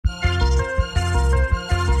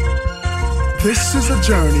This is a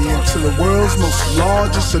journey into the world's most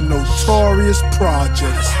largest and notorious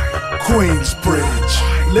projects,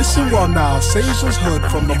 Queensbridge. Listen well now, Sazel's hood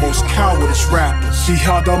from the most cowardice rappers. He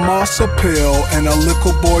had a marsupial and a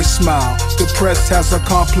little boy smile. Depressed, has a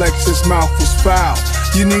complex, his mouth was foul.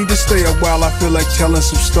 You need to stay a while, I feel like telling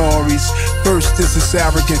some stories. First is this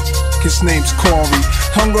arrogant, his name's Corey.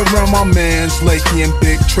 Hung around my mans, Lakey and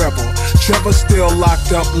Big Trevor. Trevor still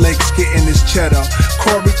locked up, Lake's getting his cheddar.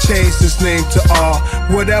 Corey changed his name to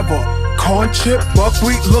whatever. Corn chip,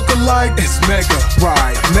 buckwheat look-alike, it's Mega.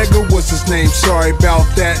 Right, Mega was his name, sorry about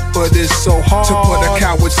that, but it's so hard to put a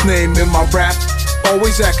coward's name in my rap.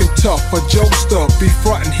 Always acting tough, a jokester, be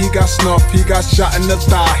frontin', he got snuffed, he got shot in the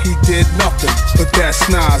thigh, he did nothing. But that's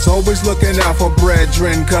Nas, always looking out for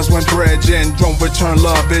brethren, cause when brethren don't return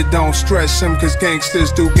love, it don't stress him, cause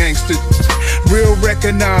gangsters do gangster. Real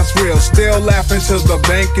recognize real, still laughing to the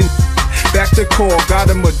bank and back to core, got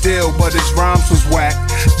him a deal, but his rhymes was whack.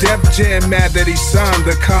 Def Jam mad that he signed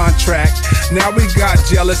the contract. Now he got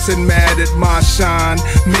jealous and mad at my shine.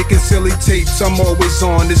 Making silly tapes, I'm always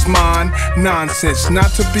on his mind. Nonsense,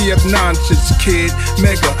 not to be obnoxious, kid.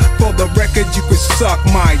 Mega, for the record, you could suck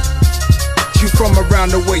my. You from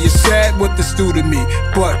around the way, you're sad what this do to me.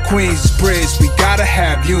 But Queensbridge, we gotta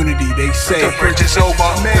have unity, they say. The bridge is over,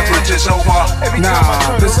 man. The bridge is over.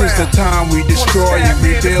 Nah, this is the time we destroy and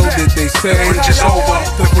rebuild it, they say. The bridge is over,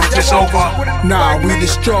 the bridge is over. Nah, we the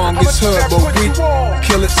strongest hood, but we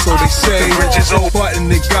kill it, so they say. The bridge is over. But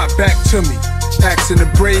and it got back to me, asking a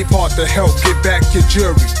brave heart to help get back your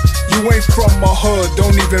jury. You ain't from my hood,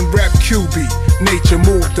 don't even rap QB. Nature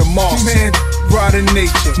moved to Mars, man, riding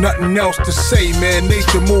nature. Nothing else to say, man,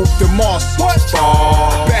 nature moved to Mars. What?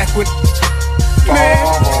 Back with,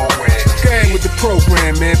 man, gang with the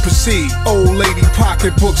program, man, proceed. Old lady,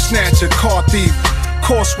 pocketbook snatcher, car thief.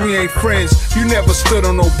 Course we ain't friends, you never stood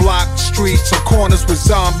on no block, streets, or corners with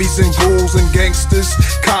zombies and ghouls and gangsters.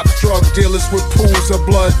 Cops, drug dealers with pools of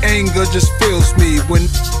blood. Anger just fills me when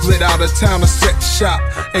lit out of town to set shop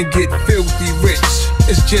and get filthy rich.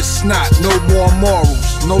 It's just not, no more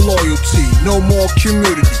morals, no loyalty, no more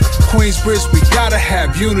community. Queensbridge, we gotta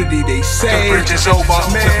have unity, they say. The bridge is over,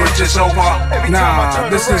 man. The bridge is over. Nah,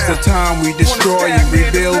 this is the time we destroy and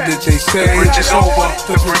rebuild it, they say. The bridge is over,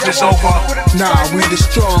 the bridge is over. Nah, we the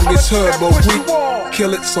strongest hood, but we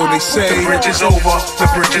kill it, so they say. The bridge is over, the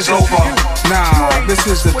bridge is over. Nah, this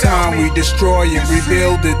is the time we destroy and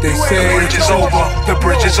rebuild it, they say. The bridge is over, the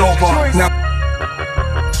bridge is over. Now